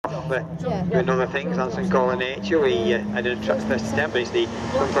for doing other things on some call of nature. We I did a track first attempt, but it's the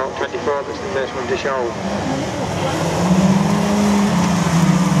Scunthorpe 24 that's the first one to show.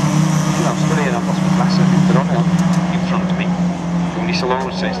 I'm studying, I've lost my glasses, they're on in front of me. From the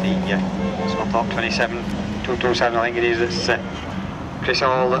Saloons, so it's the Scunthorpe 27, 227 I think it is, that's Chris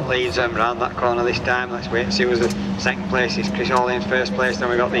Hall that leads them round that corner this time. Let's wait and see who's the second place. It's Chris Hall in first place, then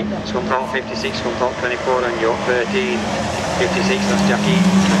we've got the Scunthorpe 56, Scunthorpe 24 and York 13. 56, that's Jack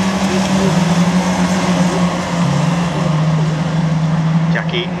Eaton.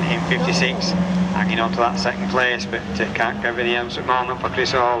 Jack Eaton in 56, hanging on to that second place, but can't get any hands at the moment for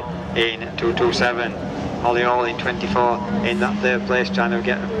Chris Hall in 227. Ollie Hall in 24 in that third place, trying to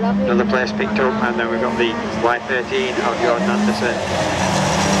get another place picked up, and then we've got the White 13 of Jordan Anderson.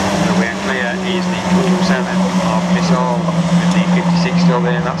 The way clear is the 227 of Chris Hall, with the 56 still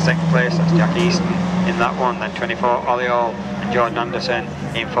there in that second place, that's Jack Easton in that one, then 24 Ollie Hall and Jordan Anderson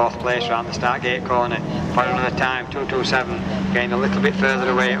in fourth place round the start gate corner. For another time, 227, getting a little bit further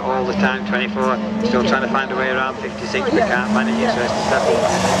away all the time, 24, still trying to find a way around 56, but can't manage it, so it's the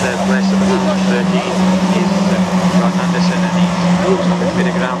third place at the moment. 13 is Jordan Anderson, and he's on a bit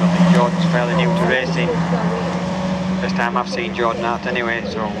of ground. I think Jordan's fairly new to racing. First time I've seen Jordan out anyway,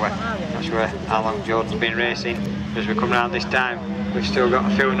 so not sure how long Jordan's been racing. As we come round this time, we've still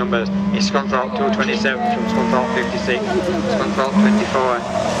got a few numbers. It's Scunthorpe 227 from Scunthorpe 56, Scunthorpe 24,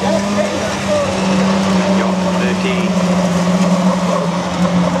 and York 13.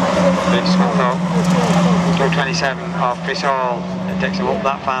 It's Scunthorpe 227 of Chris Hall, that takes him up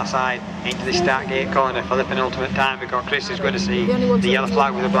that far side into the start gate corner for the penultimate time. We've got Chris who's going to see the yellow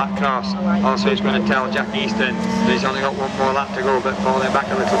flag with a black cross. Also he's going to tell Jack Easton that he's only got one more lap to go, but falling back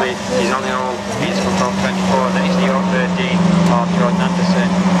a little bit, he's only all in Scunthorpe 24, then it's the York 13 of Jordan Anderson.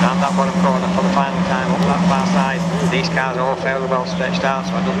 Down that bottom corner for the final time up that far side. These cars are all fairly well stretched out,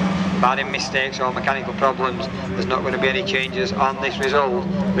 so I don't, barring mistakes or mechanical problems, there's not going to be any changes on this result.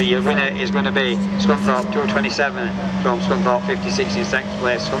 But your winner is going to be Scunthorpe 227 from Scunthorpe 56 in second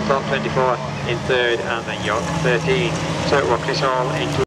place, Scunthorpe 24 in third, and then York 13. So it was Chris Hall in